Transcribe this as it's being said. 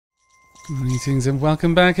Greetings and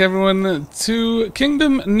welcome back, everyone, to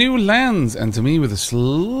Kingdom New Lands, and to me with a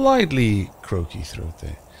slightly croaky throat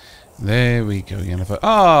there. There we go, Yennefer.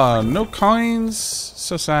 Ah, no coins.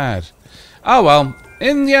 So sad. Ah, well,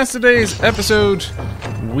 in yesterday's episode,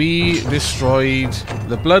 we destroyed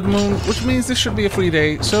the Blood Moon, which means this should be a free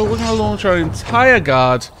day, so we're going to launch our entire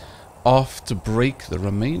guard off to break the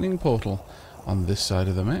remaining portal on this side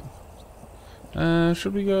of the map.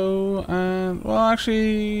 Should we go and... well,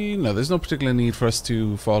 actually, no, there's no particular need for us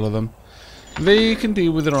to follow them. They can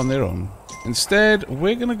deal with it on their own. Instead,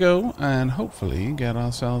 we're going to go and hopefully get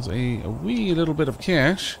ourselves a wee little bit of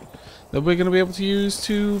cash that we're going to be able to use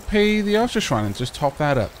to pay the Archer Shrine and just top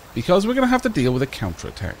that up. Because we're going to have to deal with a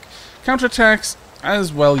counterattack. Counterattacks,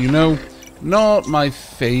 as well you know, not my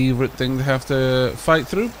favourite thing to have to fight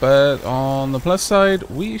through, but on the plus side,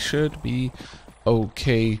 we should be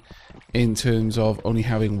okay in terms of only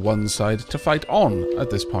having one side to fight on at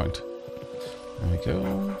this point. There we go.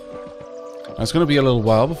 Now, it's going to be a little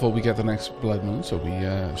while before we get the next Blood Moon, so we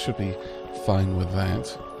should be fine with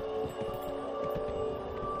that.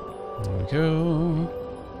 There we go.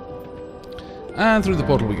 And through the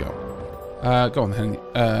portal we go. Go on then,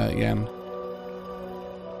 Yen.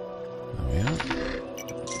 There we are.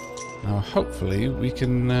 Now hopefully we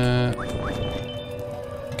can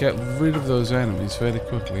get rid of those enemies fairly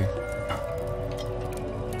quickly.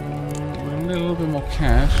 A little bit more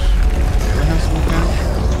cash. Do I have some more cash?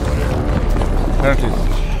 Apparently not.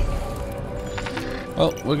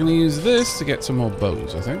 Well, we're going to use this to get some more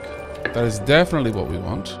bows, I think. That is definitely what we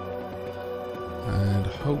want. And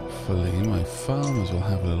hopefully my farmers will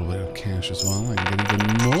have a little bit of cash as well. I can get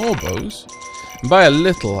even more bows. And by a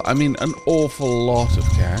little, I mean an awful lot of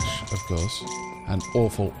cash, of course. An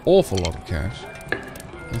awful lot of cash.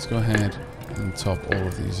 Let's go ahead and top all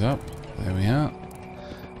of these up. There we are.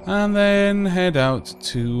 And then head out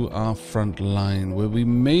to our front line, where we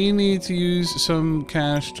may need to use some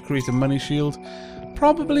cash to create a money shield.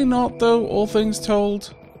 Probably not, though, all things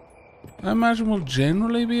told. I imagine we'll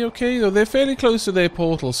generally be okay, though they're fairly close to their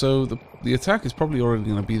portal, so the attack is probably already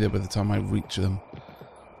going to be there by the time I reach them.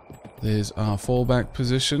 There's our fallback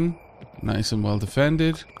position. Nice and well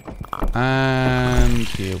defended. And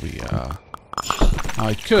here we are.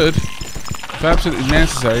 I could, if absolutely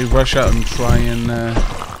necessary, rush out and try and...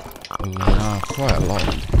 quite a lot, to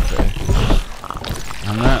be fair.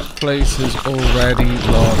 And that place has already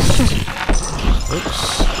lost...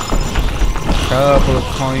 oops. A couple of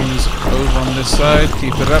coins over on this side.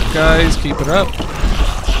 Keep it up, guys. Keep it up.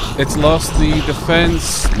 It's lost the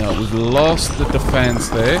defense. No, we've lost the defense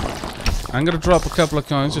there. I'm going to drop a couple of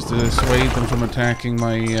coins just to dissuade them from attacking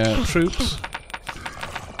my troops.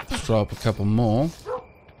 Let's drop a couple more.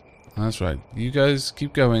 That's right. You guys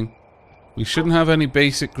keep going. We shouldn't have any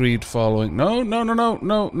basic greed following. No,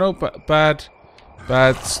 bad.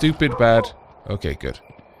 Bad, stupid bad. Okay, good.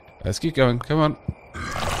 Let's keep going. Come on.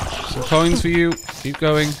 Some coins for you. Keep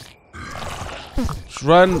going. Just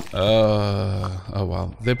run. Oh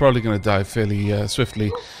well. They're probably going to die fairly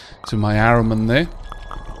swiftly to my Arrowman there.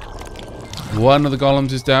 One of the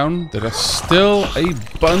golems is down. There are still a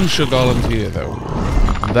bunch of golems here, though.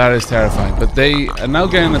 And that is terrifying. But they are now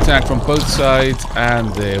getting attacked from both sides,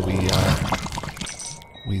 and there we are.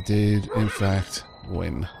 We did, in fact,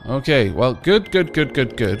 win. Okay, well, good. We've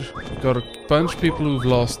got a bunch of people who've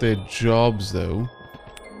lost their jobs, though.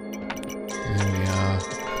 There we are.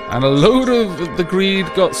 And a load of the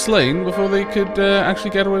greed got slain before they could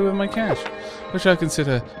actually get away with my cash. Which I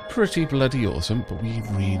consider pretty bloody awesome, but we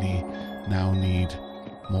really now need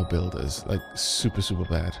more builders. Like, super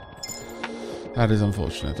bad. That is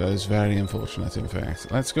unfortunate. That is very unfortunate, in fact.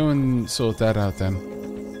 Let's go and sort that out then.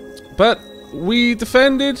 But we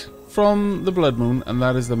defended from the Blood Moon, and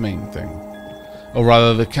that is the main thing. Or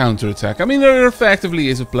rather, the counterattack. I mean, there effectively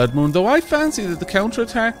is a Blood Moon, though I fancy that the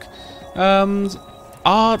counterattack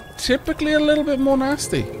are typically a little bit more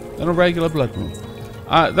nasty than a regular Blood Moon.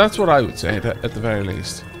 That's what I would say, at the very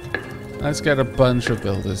least. Let's get a bunch of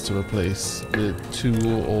builders to replace the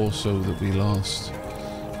two or so that we lost.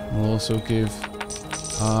 We'll also give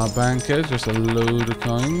our banker just a load of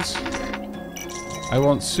coins. I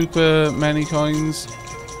want super many coins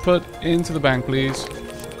put into the bank, please.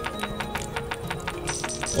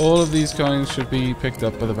 All of these coins should be picked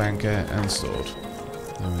up by the banker and stored.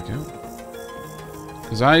 There we go.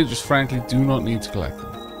 Because I just frankly do not need to collect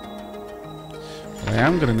them. What I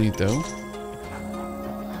am going to need, though,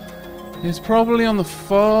 is probably on the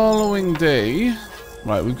following day.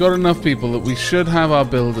 Right, we've got enough people that we should have our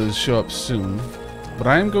builders show up soon. But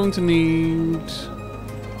I am going to need...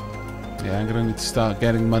 yeah, I'm going to need to start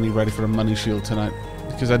getting money ready for a money shield tonight.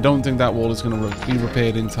 because I don't think that wall is going to be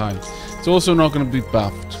repaired in time. It's also not going to be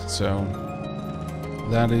buffed, so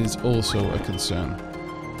that is also a concern.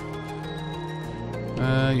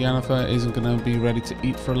 Yennefer isn't going to be ready to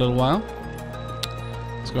eat for a little while.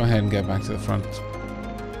 Let's go ahead and get back to the front.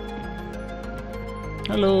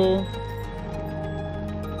 Hello.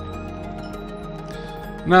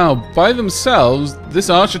 Now, by themselves,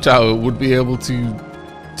 this archer tower would be able to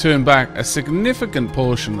turn back a significant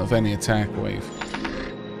portion of any attack wave.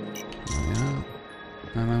 Yeah.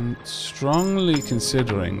 And I'm strongly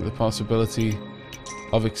considering the possibility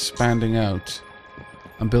of expanding out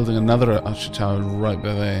and building another archer tower right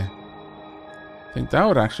by there. I think that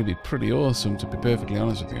would actually be pretty awesome, to be perfectly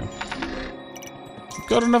honest with you. We've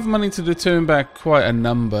got enough money to turn back quite a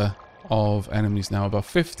number of enemies now, about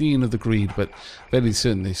 15 of the greed, but very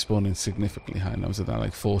certain they spawn in significantly high numbers of that,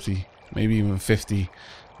 like 40, maybe even 50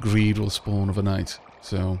 greed will spawn overnight.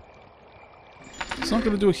 So it's not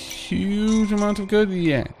going to do a huge amount of good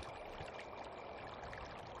yet.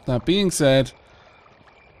 That being said,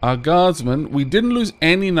 our guardsmen, we didn't lose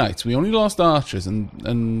any knights. We only lost archers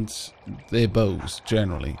and their bows,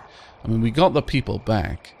 generally. I mean, we got the people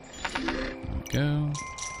back. There we go.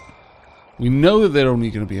 We know that they're only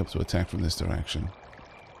going to be able to attack from this direction.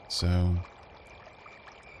 So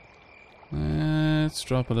let's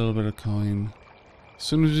drop a little bit of coin. As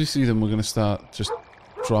soon as we see them, we're going to start just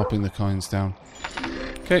dropping the coins down.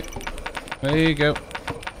 Okay, there you go.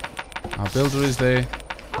 Our builder is there.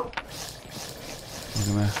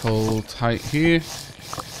 We're going to hold tight here.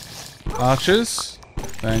 Archers,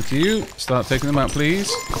 thank you. Start taking them out,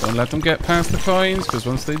 please. Don't let them get past the coins, because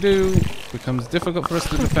once they do, it becomes difficult for us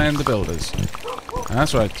to defend the builders.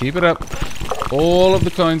 That's right, keep it up. All of the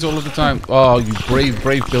coins, all of the time. Oh, you brave,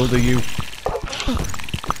 brave builder, you.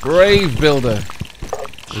 Brave builder.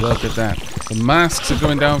 Look at that. The masks are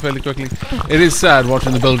going down fairly quickly. It is sad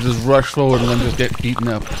watching the builders just rush forward and then just get beaten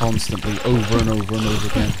up constantly, over and over and over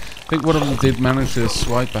again. I think one of them did manage to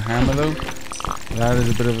swipe a hammer, though. That is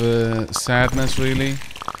a bit of a sadness, really.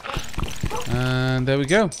 And there we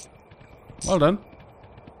go. Well done.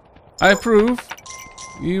 I approve.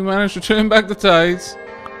 You managed to turn back the tides.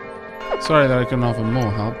 Sorry that I couldn't offer more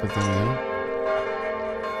help, but there we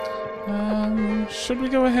are. Should we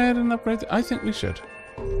go ahead and upgrade? I think we should.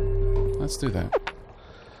 Let's do that.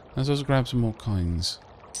 Let's also grab some more coins.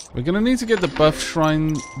 We're going to need to get the buff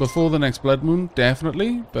shrine before the next blood moon,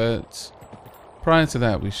 definitely. But prior to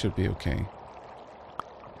that, we should be okay.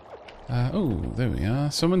 Oh, there we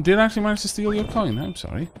are. Someone did actually manage to steal your coin. I'm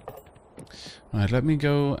sorry. Right, let me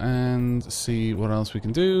go and see what else we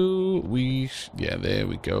can do. Yeah, there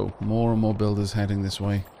we go. More and more builders heading this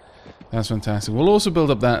way. That's fantastic. We'll also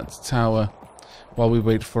build up that tower while we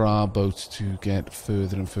wait for our boat to get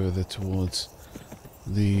further and further towards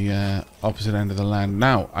the opposite end of the land.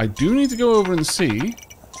 Now, I do need to go over and see.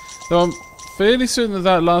 Though I'm fairly certain that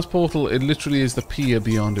that last portal, it literally is the pier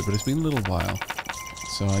beyond it, but it's been a little while.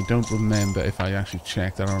 So I don't remember if I actually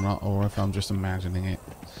checked that or not, or if I'm just imagining it.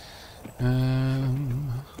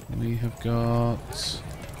 We have got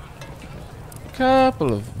a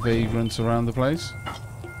couple of vagrants around the place.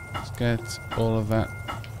 Let's get all of that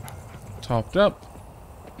topped up.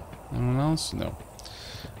 Anyone else? No.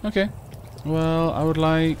 Okay. Well, I would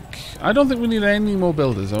like... I don't think we need any more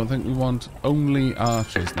builders. I don't think we want only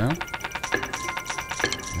archers now.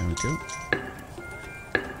 There we go.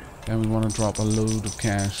 Then we want to drop a load of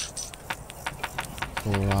cash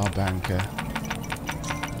for our banker.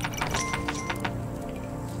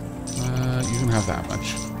 You can have that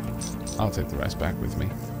much. I'll take the rest back with me.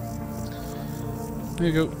 There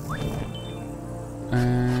you go.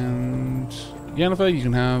 And Yennefer, you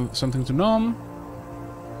can have something to nom.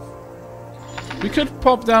 We could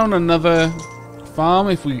pop down another farm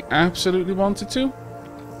if we absolutely wanted to.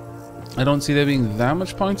 I don't see there being that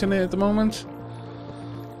much point in it at the moment.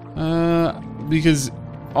 Because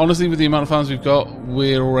honestly, with the amount of farms we've got,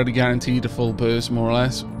 we're already guaranteed a full burst, more or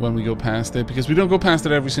less, when we go past it. Because we don't go past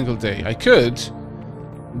it every single day. I could,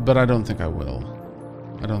 but I don't think I will.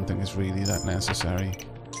 I don't think it's really that necessary.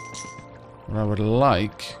 What I would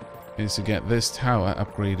like is to get this tower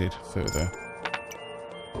upgraded further.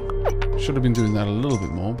 Should have been doing that a little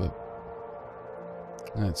bit more, but...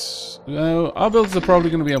 That's... our builders are probably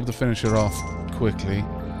going to be able to finish it off quickly.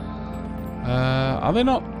 Are they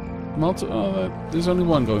not... Oh, there's only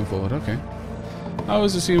one going forward, okay. I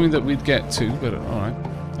was assuming that we'd get two, but alright.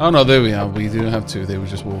 Oh no, there we are, we do have two. They were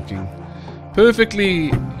just walking perfectly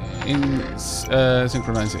in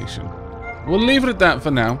synchronization. We'll leave it at that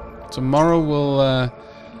for now. Tomorrow we'll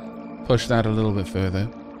push that a little bit further.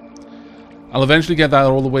 I'll eventually get that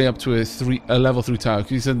all the way up to a level 3 tower. Because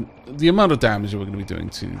he said the amount of damage that we're going to be doing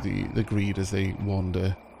to the greed as they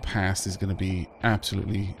wander past is going to be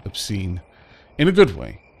absolutely obscene. In a good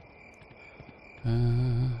way.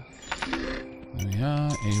 There we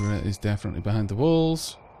are. Era is definitely behind the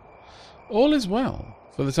walls. All is well,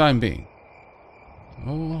 for the time being.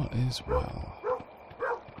 All is well.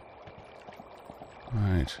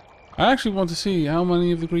 Right. I actually want to see how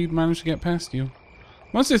many of the greed managed to get past you.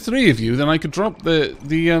 Once there's 3 of you, then I could drop the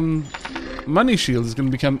money shield is going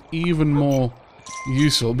to become even more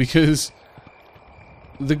useful because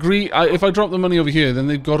the greed. If I drop the money over here, then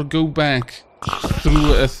they've got to go back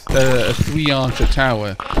through a 3-archer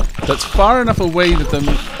tower that's far enough away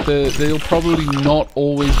that they'll probably not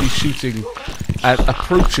always be shooting at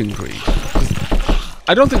approaching greed.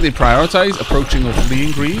 I don't think they prioritize approaching or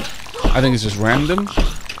fleeing greed. I think it's just random.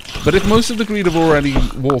 But if most of the greed have already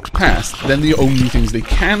walked past, then the only things they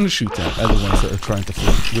can shoot at are the ones that are trying to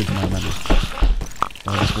flee with my money.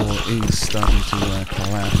 Well, this wall is starting to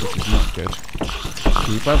collapse, which is not good.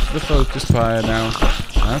 Keep up the focused fire now.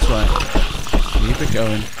 That's right. Keep it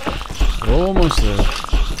going. We're almost there.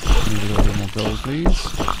 Need a little bit more gold, please.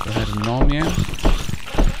 Go ahead and nom ya.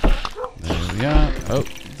 There we are. Oh,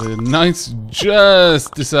 the knights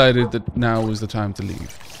just decided that now was the time to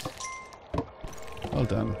leave. Well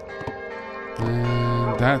done.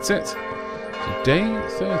 And that's it. So day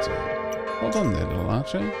 30. Well done there, little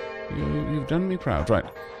archer. You've done me proud. Right.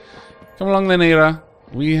 Come along then, Era.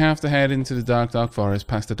 We have to head into the dark, dark forest,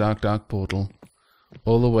 past the dark, dark portal,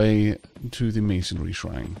 all the way to the masonry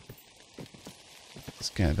shrine. Let's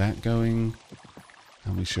get that going,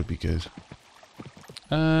 and we should be good.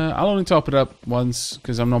 I'll only top it up once,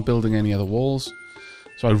 because I'm not building any other walls,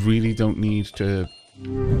 so I really don't need to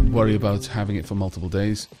worry about having it for multiple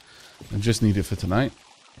days. I just need it for tonight.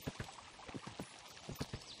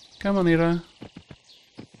 Come on, Era.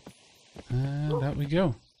 And out we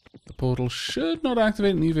go. The portal should not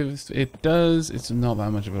activate, and even if it does, it's not that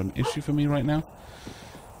much of an issue for me right now.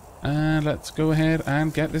 And let's go ahead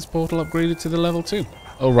and get this portal upgraded to the level 2.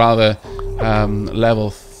 Or rather, level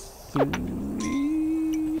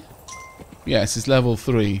 3? Yes, it's level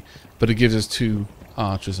 3, but it gives us 2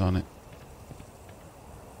 archers on it.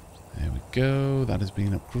 There we go, that has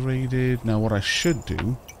been upgraded. Now what I should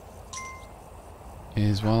do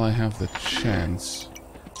is, while I have the chance,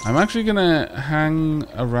 I'm actually going to hang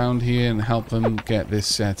around here and help them get this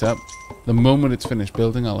set up. The moment it's finished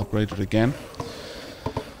building, I'll upgrade it again.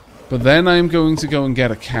 But then I'm going to go and get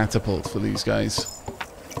a catapult for these guys,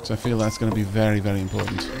 because I feel that's going to be very, very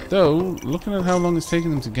important. Though, looking at how long it's taken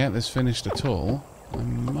them to get this finished at all, I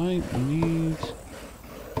might need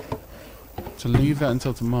to leave that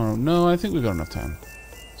until tomorrow. No, I think we've got enough time.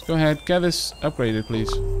 Let's go ahead, get this upgraded, please.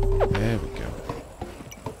 There we go.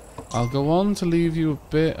 I'll go on to leave you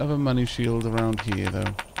a bit of a money shield around here, though.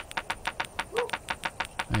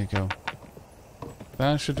 There you go.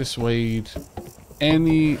 That should dissuade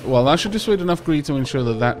any... Well, that should dissuade enough greed to ensure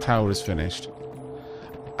that that tower is finished.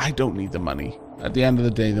 I don't need the money. At the end of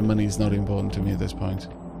the day, the money is not important to me at this point.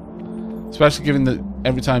 Especially given that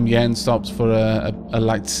every time Yen stops for a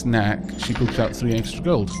light snack, she cooks out 3 extra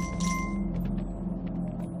gold.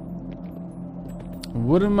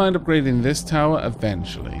 Wouldn't mind upgrading this tower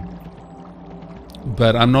eventually.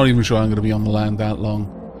 But I'm not even sure I'm going to be on the land that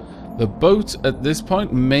long. The boat at this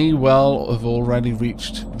point may well have already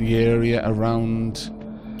reached the area around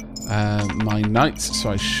my knights,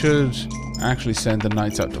 so I should actually send the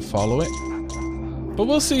knights out to follow it. But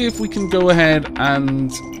we'll see if we can go ahead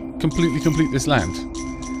and completely complete this land.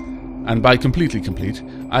 And by completely complete,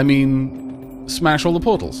 I mean smash all the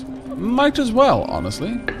portals. Might as well,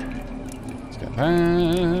 honestly. Let's get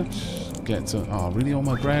that. Get to... Oh, really, all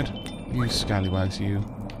my bread? You scallywags, you.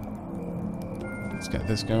 Let's get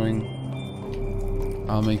this going.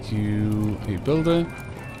 I'll make you a builder.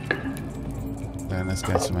 Then let's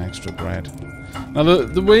get some extra bread. Now,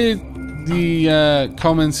 the way the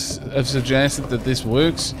comments have suggested that this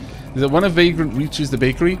works is that when a vagrant reaches the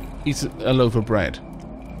bakery, eats a loaf of bread.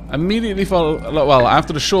 Immediately follow... Well,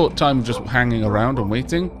 after a short time of just hanging around and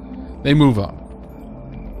waiting, they move on.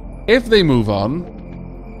 If they move on,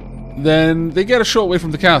 then they get a short way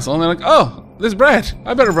from the castle, and they're like, oh, there's bread.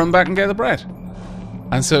 I better run back and get the bread.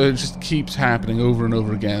 And so it just keeps happening over and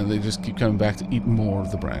over again. They just keep coming back to eat more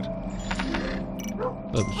of the bread.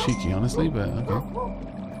 A little bit cheeky, honestly, but okay.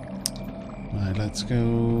 Right, let's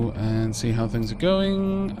go and see how things are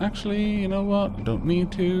going. Actually, you know what? Don't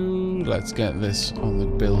need to. Let's get this on the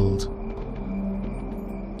build.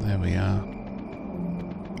 There we are.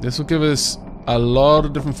 This will give us a lot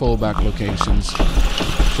of different fallback locations.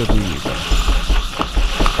 Should we need them.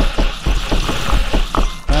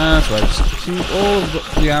 That's right. Just keep all of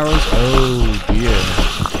the arrows. Oh dear.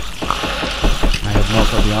 I have not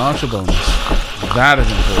got the archer bonus. That is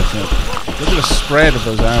unfortunate. Look at the spread of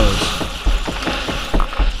those arrows.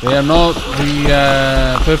 They are not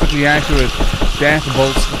the perfectly accurate death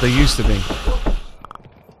bolts that they used to be.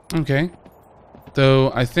 Okay.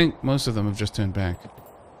 Though I think most of them have just turned back.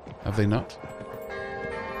 Have they not?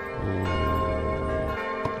 Ooh.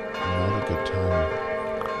 Not a good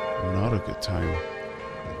time. Not a good time.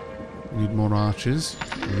 We need more archers.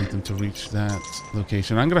 We need them to reach that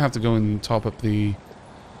location. I'm going to have to go and top up the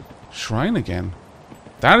shrine again.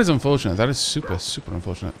 That is unfortunate. That is super, super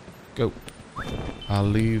unfortunate. Go. I'll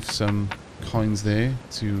leave some coins there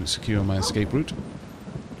to secure my escape route.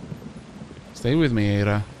 Stay with me,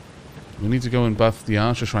 Era. We need to go and buff the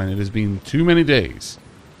archer shrine. It has been too many days.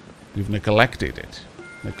 We've neglected it.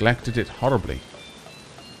 Neglected it horribly.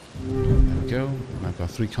 There we go. And I've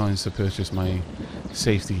got 3 coins to purchase my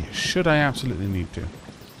safety, should I absolutely need to.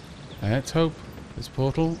 Let's hope this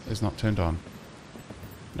portal is not turned on.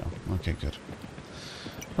 No. Okay, good.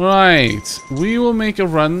 Right. We will make a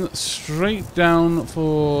run straight down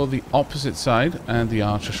for the opposite side and the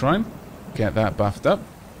archer shrine. Get that buffed up.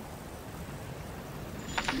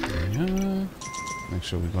 There we are. Make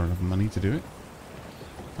sure we've got enough money to do it.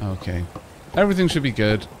 Okay. Everything should be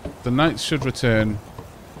good. The knights should return.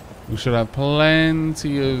 We should have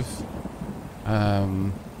plenty of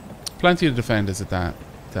defenders at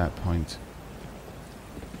that point.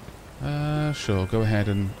 Sure, go ahead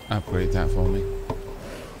and upgrade that for me.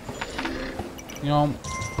 Yum.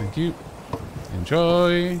 Thank you.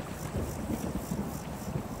 Enjoy.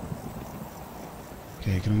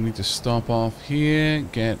 Okay, gonna need to stop off here,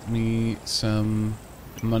 get me some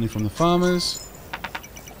money from the farmers.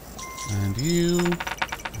 And you.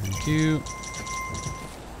 Thank you.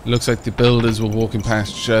 Looks like the builders were walking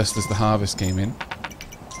past just as the harvest came in.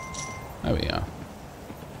 There we are.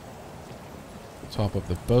 Top up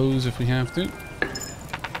the bows if we have to.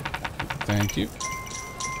 Thank you.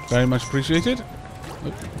 Very much appreciated.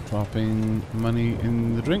 Oh, dropping money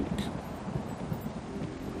in the drink.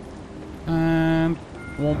 And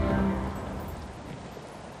womp.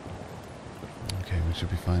 Okay, we should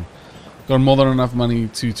be fine. Got more than enough money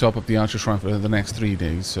to top up the archer shrine for the next 3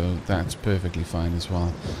 days, so that's perfectly fine as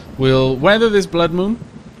well. We'll weather this blood moon.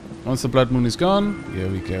 Once the blood moon is gone, here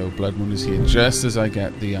we go. Blood moon is here just as I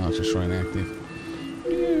get the archer shrine active.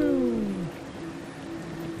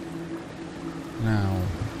 Now,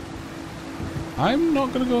 I'm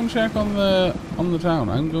not going to go and check on the town.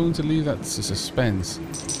 I'm going to leave that to suspense.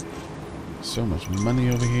 So much money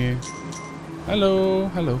over here. Hello,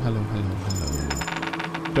 hello, hello, hello, hello.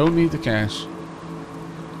 Don't need the cash.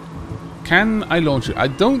 Can I launch you? I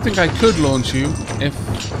don't think I could launch you if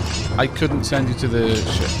I couldn't send you to the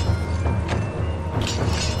ship.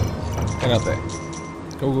 Get out there.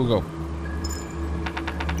 Go, go, go.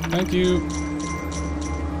 Thank you.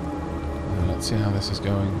 Let's see how this is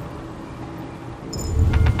going.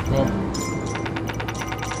 Well,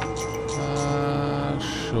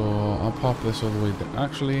 sure. I'll pop this all the way down.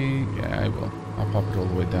 Actually, yeah, I will. I'll pop it all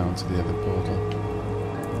the way down to the other portal.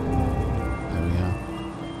 There we are.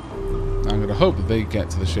 I'm going to hope that they get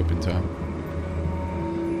to the ship in time.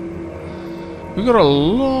 We've got a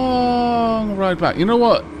long ride back. You know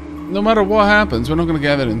what? No matter what happens, we're not going to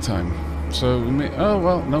get there in time. So we may... Oh,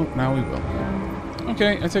 well, no. Now we will.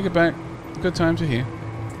 Okay, I take it back. Good times are here.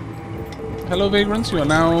 Hello, vagrants. You are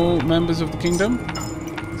now members of the kingdom.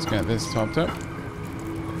 Let's get this topped up.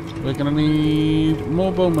 We're going to need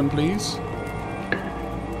more bowmen, please. There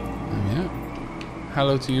we are.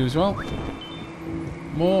 Hello to you as well.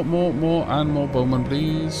 More, and more bowmen,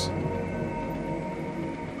 please.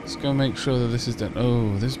 Let's go make sure that this is done.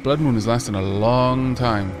 Oh, this blood moon is lasting a long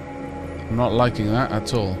time. I'm not liking that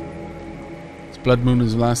at all. This blood moon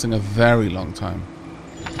is lasting a very long time.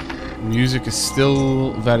 Music is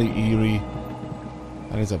still very eerie.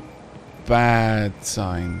 That is a bad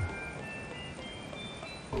sign.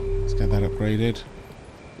 Let's get that upgraded.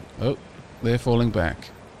 Oh, they're falling back.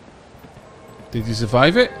 Did you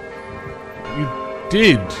survive it? You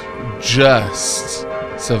did just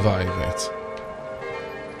survive it.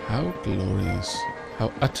 How glorious.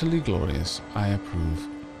 How utterly glorious. I approve.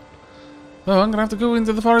 Oh, I'm going to have to go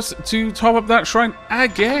into the forest to top up that shrine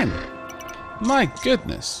again. My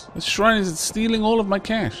goodness. This shrine is stealing all of my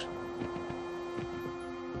cash.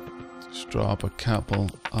 Just drop a couple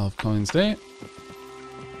of coins there.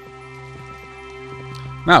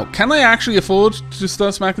 Now, can I actually afford to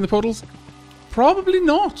start smacking the portals? Probably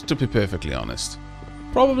not, to be perfectly honest.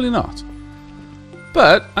 Probably not.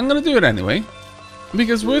 But I'm going to do it anyway.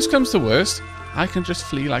 Because worst comes to worst, I can just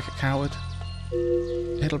flee like a coward.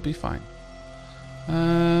 It'll be fine.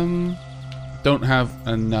 Don't have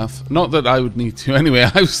enough. Not that I would need to. Anyway,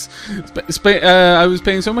 I was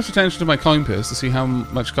paying so much attention to my coin purse to see how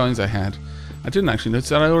much coins I had. I didn't actually notice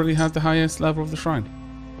that I already had the highest level of the shrine.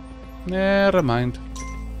 Never mind.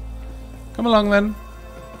 Come along then.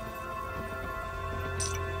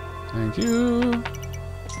 Thank you.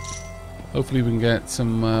 Hopefully we can get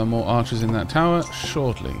some more archers in that tower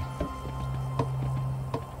shortly.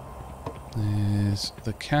 There's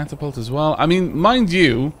the catapult as well. I mean, mind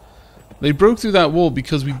you, they broke through that wall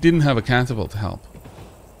because we didn't have a catapult to help,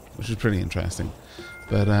 which is pretty interesting.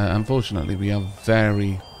 But unfortunately, we are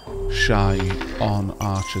very shy on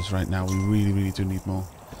archers right now. We really, really do need more.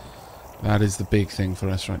 That is the big thing for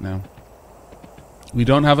us right now. We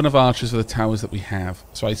don't have enough archers for the towers that we have,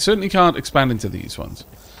 so I certainly can't expand into these ones.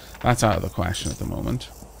 That's out of the question at the moment.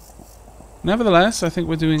 Nevertheless, I think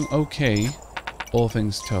we're doing okay, all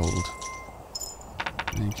things told.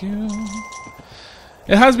 Thank you.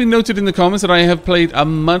 It has been noted in the comments that I have played a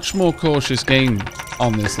much more cautious game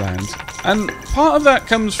on this land. And part of that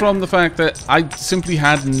comes from the fact that I simply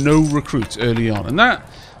had no recruits early on. And that,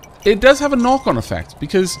 it does have a knock-on effect,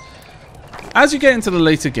 because as you get into the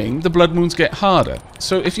later game, the blood moons get harder.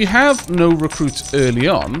 So if you have no recruits early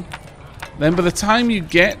on, then by the time you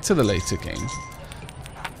get to the later game,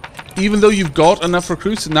 even though you've got enough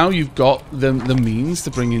recruits, and now you've got the means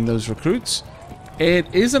to bring in those recruits, it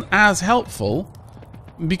isn't as helpful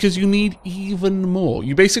because you need even more.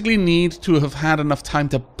 You basically need to have had enough time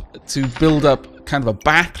to build up kind of a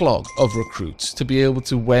backlog of recruits to be able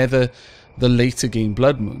to weather the later game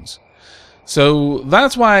blood moons. So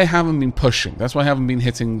that's why I haven't been pushing. That's why I haven't been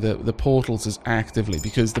hitting the portals as actively,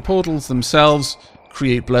 because the portals themselves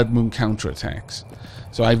create blood moon counterattacks.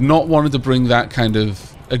 So I've not wanted to bring that kind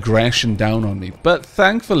of aggression down on me. But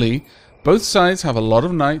thankfully, both sides have a lot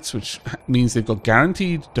of knights, which means they've got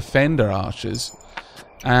guaranteed defender archers.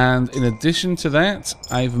 And in addition to that,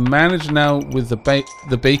 I've managed now with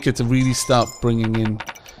the baker to really start bringing in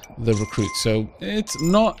the recruits. So it's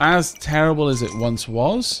not as terrible as it once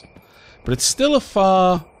was, but it's still a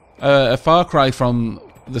far cry from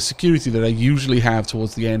the security that I usually have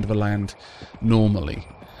towards the end of a land normally.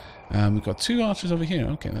 We've got 2 archers over here.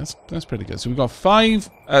 Okay, that's pretty good. So we've got 5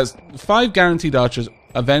 guaranteed archers,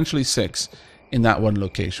 eventually 6 in that one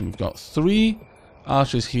location. We've got 3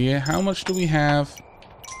 archers here. How much do we have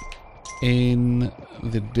in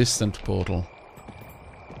the distant portal?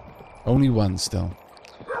 Only 1 still.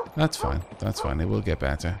 That's fine. That's fine. It will get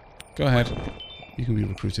better. Go ahead. You can be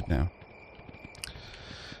recruited now.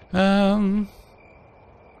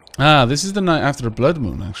 This is the night after the blood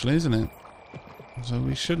moon, actually, isn't it? So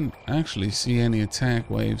we shouldn't actually see any attack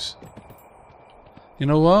waves. You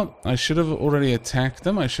know what? I should have already attacked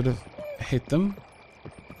them. I should have hit them.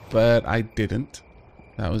 But I didn't.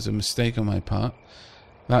 That was a mistake on my part.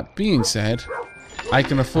 That being said, I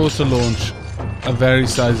can afford to launch a very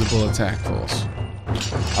sizable attack force.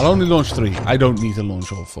 I'll only launch 3. I don't need to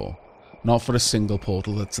launch all 4. Not for a single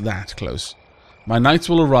portal that's that close. My knights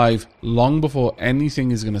will arrive long before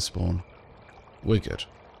anything is going to spawn. We're good.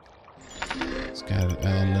 Let's get a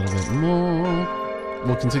little bit more.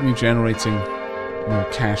 We'll continue generating more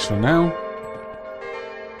cash for now.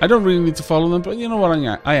 I don't really need to follow them, but you know what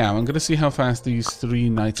I am. I'm going to see how fast these 3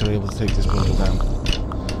 knights are able to take this portal down.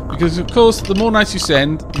 Because, of course, the more knights you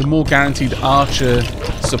send, the more guaranteed archer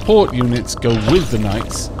support units go with the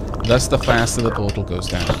knights. Thus, the faster the portal goes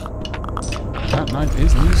down. That knight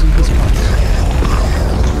is losing his points.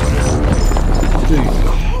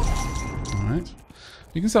 Alright.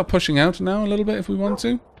 We can start pushing out now a little bit if we want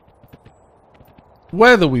to.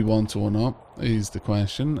 Whether we want to or not is the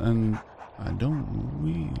question, and I don't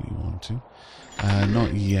really want to.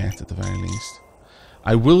 Not yet, at the very least.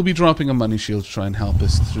 I will be dropping a money shield to try and help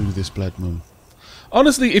us through this blood moon.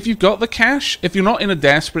 Honestly, if you've got the cash, if you're not in a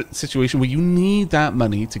desperate situation where you need that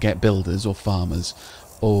money to get builders or farmers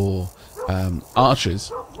or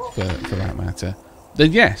archers, for that matter,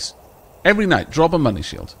 then yes, every night drop a money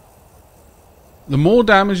shield. The more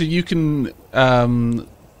damage that you can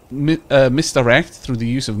misdirect through the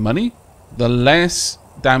use of money, the less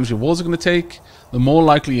damage your walls are going to take, the more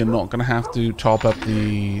likely you're not going to have to top up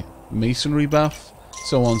the masonry buff,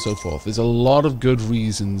 so on and so forth. There's a lot of good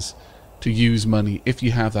reasons to use money if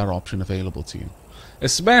you have that option available to you.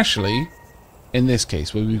 Especially in this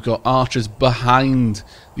case, where we've got archers behind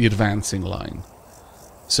the advancing line.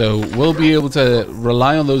 So we'll be able to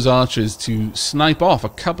rely on those archers to snipe off a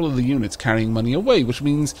couple of the units carrying money away, which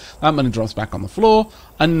means that money drops back on the floor,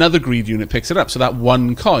 another greed unit picks it up. So that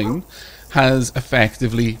 1 coin has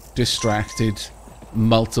effectively distracted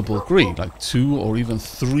multiple greed. Like 2 or even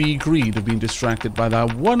 3 greed have been distracted by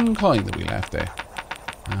that one coin that we left there.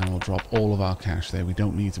 And we'll drop all of our cash there. We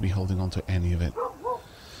don't need to be holding on to any of it.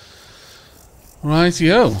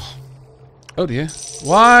 Rightio. Oh dear.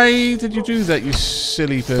 Why did you do that, you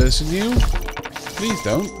silly person, you? Please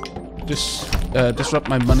don't. Just disrupt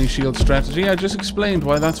my money shield strategy. I just explained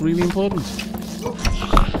why that's really important.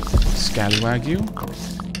 Scallywag, you.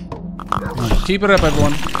 Keep it up,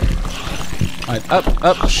 everyone. Alright,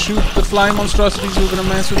 up. Shoot the flying monstrosities who are going to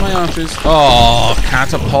mess with my archers. Oh,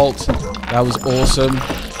 catapult. That was awesome.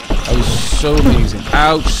 That was so amazing.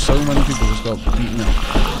 Ouch, so many people just got beaten up.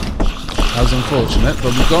 That was unfortunate,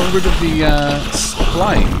 but we've gotten rid of the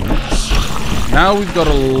flying units. Now we've got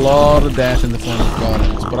a lot of death in the form of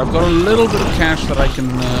golems, but I've got a little bit of cash that I can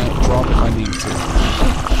drop if I need to.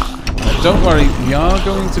 Now, don't worry, we are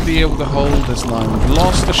going to be able to hold this line. We've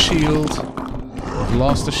lost the shield.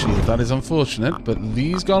 That is unfortunate, but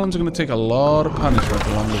these golems are going to take a lot of punishment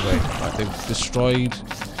along the way. Right, they've destroyed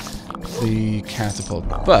the catapult,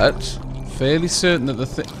 but fairly certain that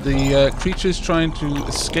the creatures trying to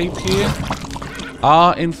escape here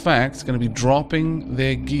are in fact going to be dropping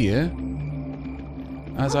their gear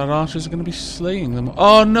as our archers are going to be slaying them.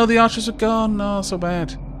 Oh no, the archers are gone. No, so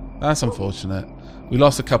bad. That's unfortunate. We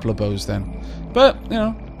lost a couple of bows then, but you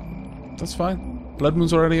know, that's fine. Blood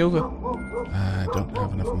Moon's already over. I don't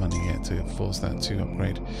have enough money yet to force that to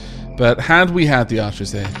upgrade, but had we had the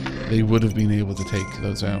archers there, they would have been able to take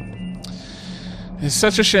those out. It's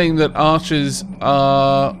such a shame that archers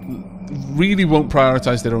really won't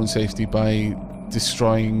prioritize their own safety by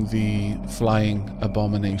destroying the flying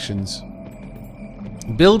abominations.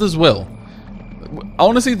 Builders will.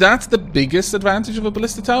 Honestly, that's the biggest advantage of a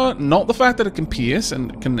ballista tower. Not the fact that it can pierce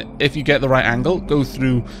and can, if you get the right angle, go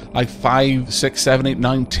through like 5, 6, 7, 8,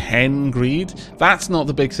 9, 10 greed. That's not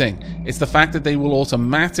the big thing. It's the fact that they will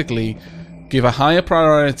automatically give a higher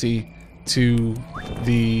priority to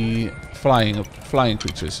the flying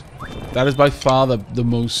creatures. That is by far the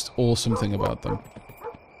most awesome thing about them.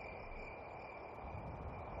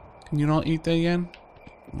 Can you not eat there, Yen?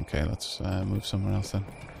 Okay, let's move somewhere else then.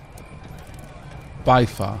 By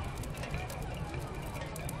far.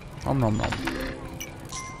 Nom nom nom.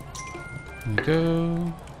 There we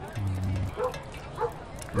go.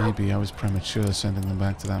 Maybe I was premature sending them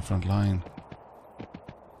back to that front line.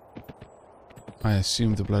 I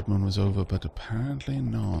assumed the Blood Moon was over, but apparently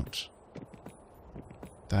not.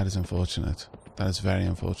 That is unfortunate. That is very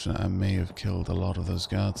unfortunate. I may have killed a lot of those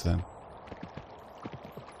guards then.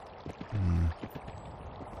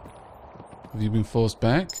 Have you been forced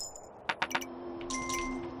back?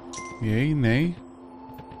 Yay, nay.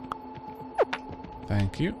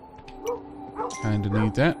 Thank you. Kinda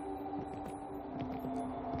need that.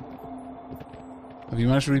 Have you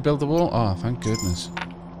managed to rebuild the wall? Oh, thank goodness.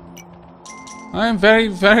 I am very,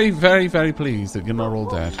 very, very, very pleased that you're not all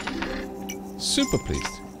dead. Super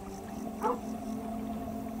pleased.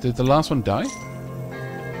 Did the last one die?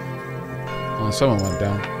 Oh, someone went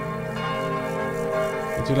down.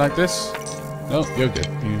 Would you like this? No, you're good.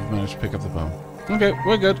 You've managed to pick up the bow. Okay,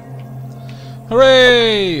 we're good.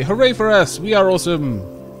 Hooray! Hooray for us! We are awesome!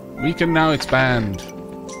 We can now expand.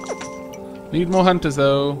 Need more hunters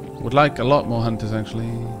though. Would like a lot more hunters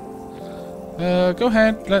actually. Go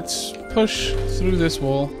ahead. Let's push through this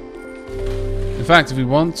wall. In fact, if we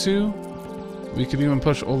want to, we could even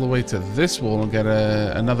push all the way to this wall and get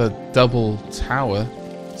another double tower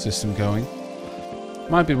system going.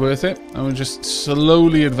 Might be worth it. And we'll just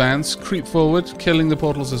slowly advance, creep forward, killing the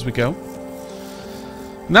portals as we go.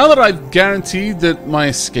 Now that I've guaranteed that my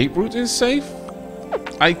escape route is safe,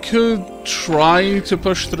 I could try to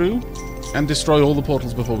push through and destroy all the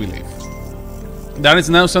portals before we leave. That is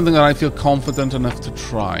now something that I feel confident enough to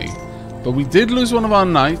try. But we did lose one of our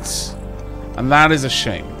knights, and that is a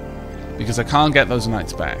shame, because I can't get those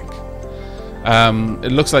knights back.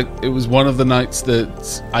 It looks like it was one of the knights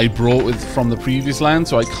that I brought with from the previous land,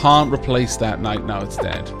 so I can't replace that knight now it's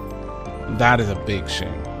dead. That is a big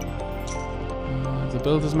shame. The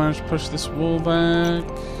builders managed to push this wall back.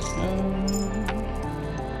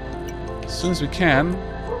 As soon as we can.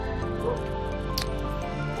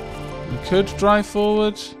 We could drive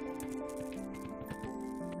forward.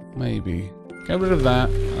 Maybe. Get rid of that,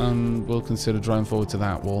 and we'll consider driving forward to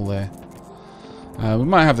that wall there. We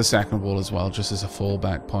might have the second wall as well, just as a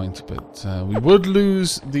fallback point, but we would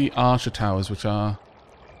lose the archer towers, which are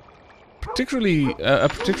particularly a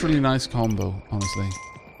particularly nice combo, honestly.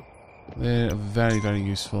 They're a very, very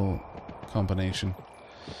useful combination.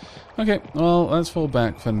 Okay, well, let's fall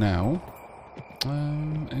back for now.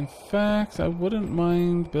 In fact, I wouldn't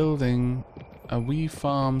mind building a wee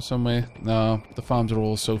farm somewhere? No, the farms are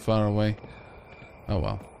all so far away. Oh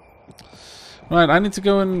well. Right, I need to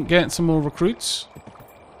go and get some more recruits.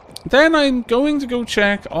 Then I'm going to go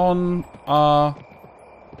check on our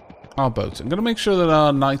boat. I'm going to make sure that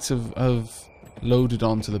our knights have loaded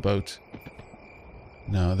onto the boat.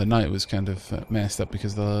 No, the night was kind of messed up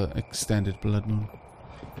because of the extended blood moon.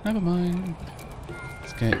 Never mind.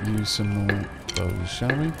 Let's get you some more bows,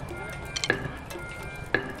 shall we?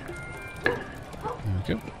 There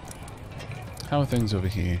we go. How are things over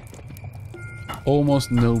here?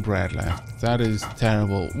 Almost no bread left. That is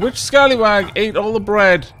terrible. Which scallywag ate all the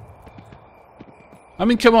bread? I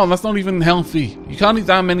mean, come on, that's not even healthy. You can't eat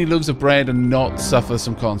that many loaves of bread and not suffer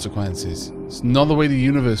some consequences. It's not the way the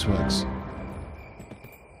universe works.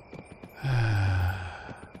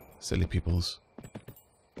 Silly peoples.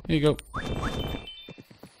 Here you go.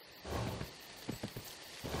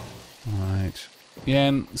 Alright.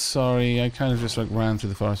 Yen, sorry, I kind of just like ran through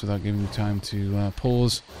the forest without giving you time to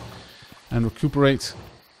pause and recuperate.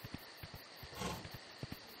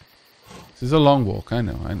 This is a long walk, I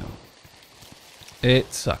know.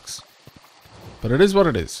 It sucks. But it is what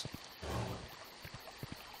it is.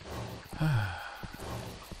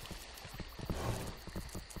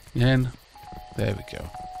 Yen, there we go.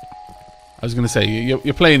 I was going to say,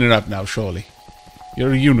 you're playing it up now, surely.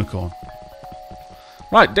 You're a unicorn.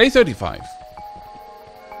 Right, day 35.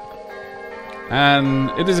 And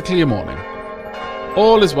it is a clear morning.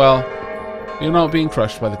 All is well. You're not being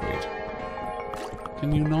crushed by the greed.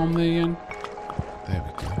 Can you nom there, Ian? There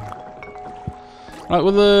we go. Right,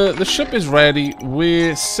 well, the ship is ready.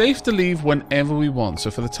 We're safe to leave whenever we want. So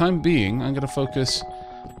for the time being, I'm going to focus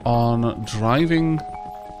on driving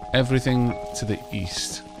everything to the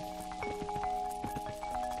east.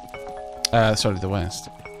 Sorry, the west.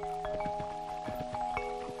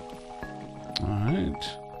 Alright.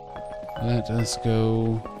 Let us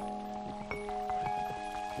go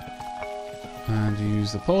and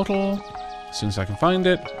use the portal as soon as I can find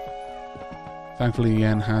it. Thankfully,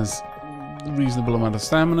 Yen has a reasonable amount of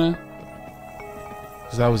stamina.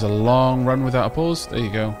 Because that was a long run without a pause. There you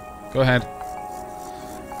go. Go ahead.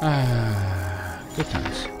 Good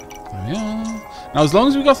times. There we are. Now, as long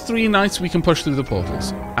as we've got 3 knights, we can push through the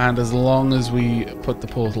portals. And as long as we put the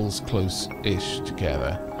portals close-ish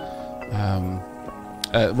together.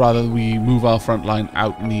 Rather, we move our front line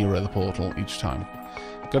out nearer the portal each time.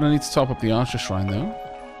 Gonna need to top up the Archer Shrine, though.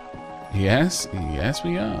 Yes, yes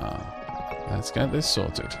we are. Let's get this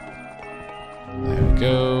sorted. There we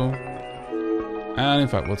go. And in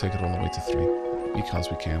fact, we'll take it all the way to 3. Because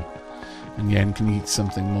we can. And Yen can eat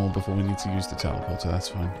something more before we need to use the teleporter, that's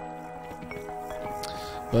fine.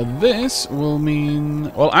 But this will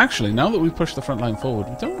mean... Well, actually, now that we've pushed the front line forward,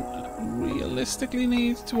 we don't realistically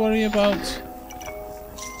need to worry about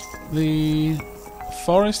the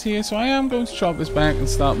forest here. So I am going to chop this back and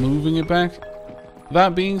start moving it back.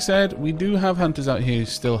 That being said, we do have hunters out here who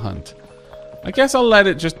still hunt. I guess I'll let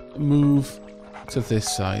it just move to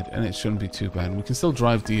this side, and it shouldn't be too bad. We can still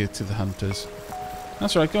drive deer to the hunters.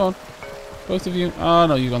 That's right, go on. Both of you. Oh,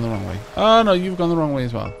 no, you've gone the wrong way. Oh, no, you've gone the wrong way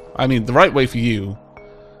as well. I mean, the right way for you.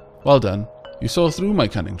 Well done. You saw through my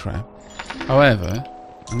cunning trap. However,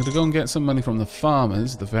 I'm going to go and get some money from the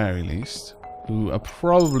farmers, at the very least, who are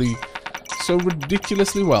probably so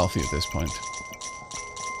ridiculously wealthy at this point.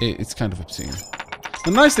 It's kind of obscene.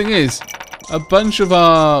 The nice thing is, a bunch of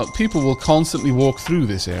our people will constantly walk through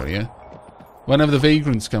this area. Whenever the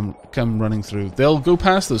vagrants come running through, they'll go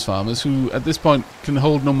past those farmers who, at this point, can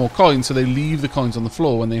hold no more coins, so they leave the coins on the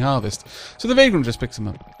floor when they harvest. So the vagrant just picks them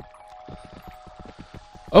up.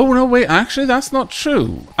 Oh, no, wait, actually, that's not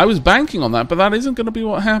true. I was banking on that, but that isn't going to be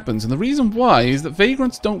what happens. And the reason why is that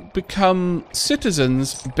vagrants don't become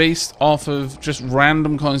citizens based off of just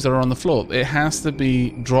random coins that are on the floor. It has to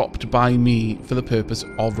be dropped by me for the purpose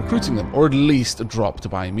of recruiting them, or at least dropped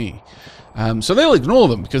by me. So they'll ignore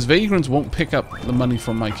them, because vagrants won't pick up the money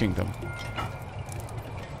from my kingdom.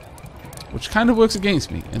 Which kind of works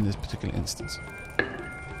against me in this particular instance.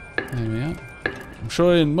 There we are. I'm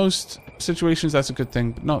sure in most situations that's a good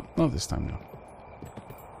thing, but not this time now.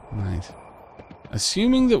 Right.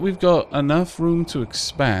 Assuming that we've got enough room to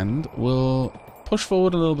expand, we'll push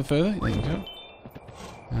forward a little bit further. There you go.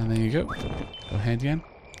 And there you go. Go ahead, Yen.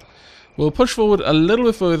 We'll push forward a little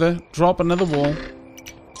bit further, drop another wall.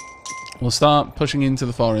 We'll start pushing into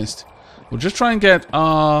the forest. We'll just try and get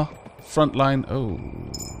our front line... Oh,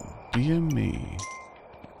 dear me.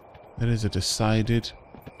 There is a decided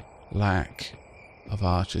lack of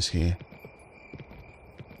archers here.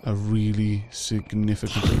 A really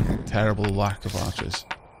significant, terrible lack of archers.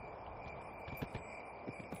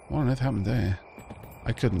 What on earth happened there?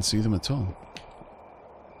 I couldn't see them at all.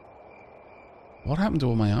 What happened to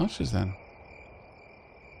all my archers then?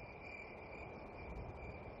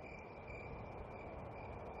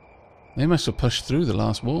 They must have pushed through the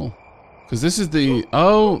last wall. Because this is the...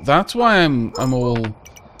 Oh, that's why I'm all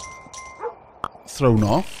thrown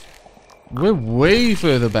off. We're way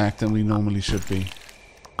further back than we normally should be.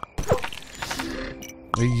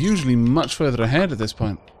 We're usually much further ahead at this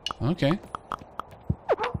point. Okay.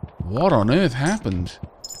 What on earth happened?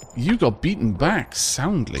 You got beaten back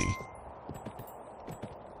soundly.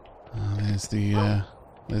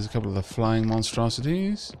 There's a couple of the flying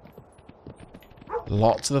monstrosities.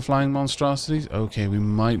 Lots of the flying monstrosities. Okay, we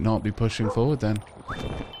might not be pushing forward then.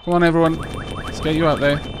 Come on, everyone. Let's get you out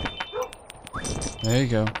there. There you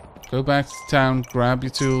go. Go back to town. Grab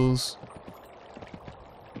your tools.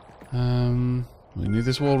 We need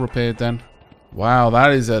this wall repaired then. Wow,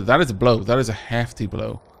 that is a blow. That is a hefty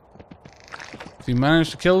blow. If you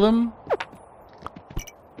manage to kill them,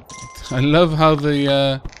 I love how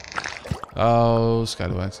the oh,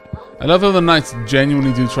 scallywags. I love how the knights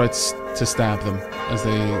genuinely do try to stab them as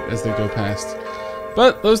they go past.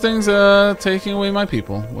 But those things are taking away my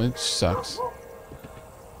people, which sucks.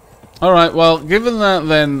 Alright, well, given that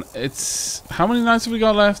then, it's... How many knights have we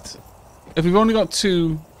got left? If we've only got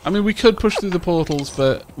 2... I mean, we could push through the portals,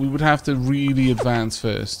 but we would have to really advance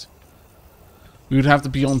first. We would have to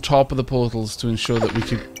be on top of the portals to ensure that we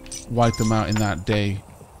could wipe them out in that day.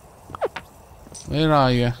 Where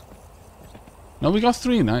are you? No, we got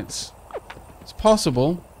 3 knights. It's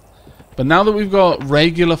possible. But now that we've got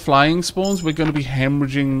regular flying spawns, we're going to be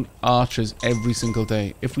hemorrhaging archers every single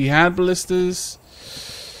day. If we had ballistas...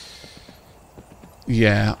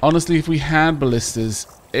 Yeah, honestly, if we had ballistas,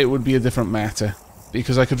 it would be a different matter.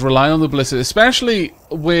 Because I could rely on the ballistas, especially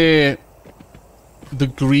where the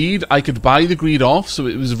greed, I could buy the greed off, so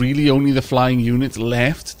it was really only the flying units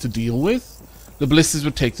left to deal with. The ballistas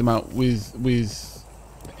would take them out with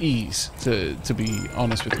ease, to be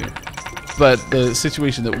honest with you. But the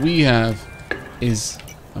situation that we have is,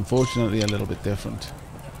 unfortunately, a little bit different.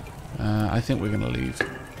 I think we're going to leave.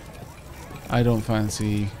 I don't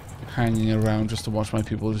fancy hanging around just to watch my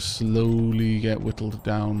people just slowly get whittled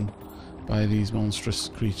down by these monstrous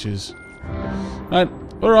creatures. Right,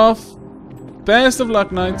 we're off. Best of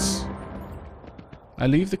luck, knights. I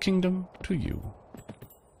leave the kingdom to you.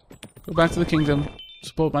 Go back to the kingdom.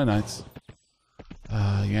 Support my knights.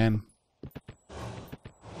 Again.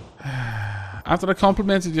 After I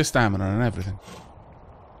complimented your stamina and everything.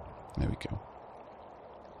 There we go.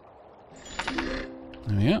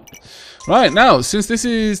 There we are. Right, now, since this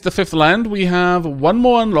is the 5th land, we have 1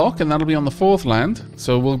 more unlock, and that'll be on the 4th land.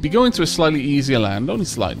 So we'll be going to a slightly easier land, only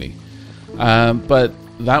slightly. But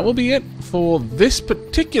that will be it for this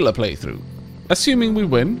particular playthrough. Assuming we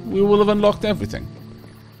win, we will have unlocked everything.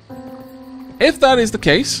 If that is the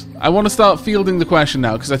case, I want to start fielding the question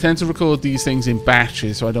now, because I tend to record these things in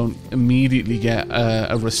batches, so I don't immediately get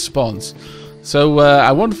a response. So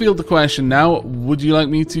I want to field the question now. Would you like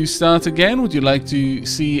me to start again? Would you like to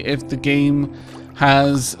see if the game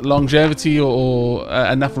has longevity or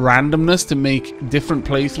enough randomness to make different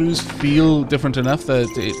playthroughs feel different enough that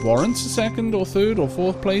it warrants a 2nd or 3rd or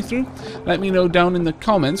 4th playthrough? Let me know down in the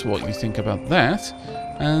comments what you think about that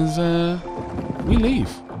as we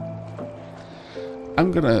leave.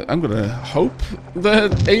 I'm gonna hope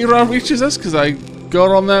that Era reaches us, because I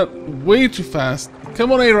got on that way too fast.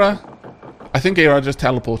 Come on, Era. I think Era just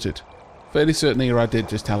teleported. Fairly certain Era did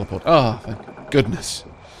just teleport. Oh, thank goodness.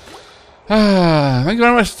 Thank you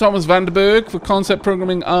very much to Thomas Vanderberg for concept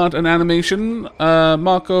programming, art, and animation.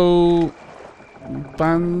 Marco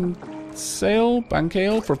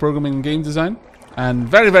Bancale for programming and game design. And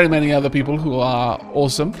very, very many other people who are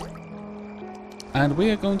awesome. And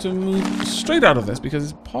we are going to move straight out of this, because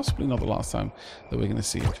it's possibly not the last time that we're going to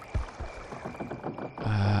see it.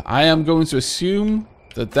 I am going to assume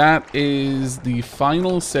that that is the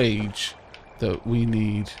final sage that we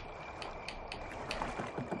need.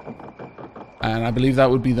 And I believe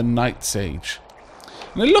that would be the night sage.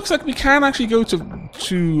 And it looks like we can actually go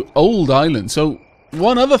to Old Island. So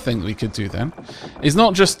one other thing that we could do then is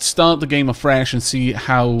not just start the game afresh and see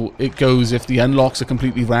how it goes if the unlocks are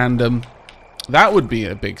completely random. That would be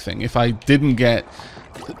a big thing if I didn't get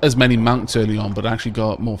as many mounts early on, but actually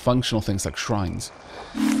got more functional things like shrines.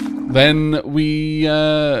 Then we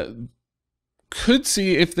could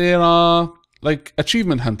see if there are, like,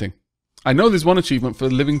 achievement hunting. I know there's one achievement for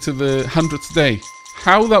living to the 100th day.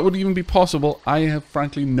 How that would even be possible, I have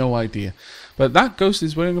frankly no idea. But that ghost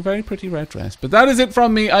is wearing a very pretty red dress. But that is it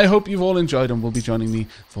from me. I hope you've all enjoyed and will be joining me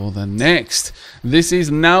for the next. This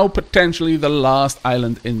is now potentially the last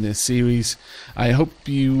island in this series. I hope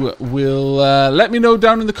you will let me know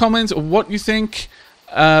down in the comments what you think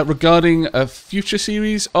regarding a future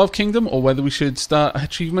series of Kingdom, or whether we should start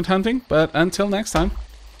achievement hunting. But until next time,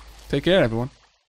 take care, everyone.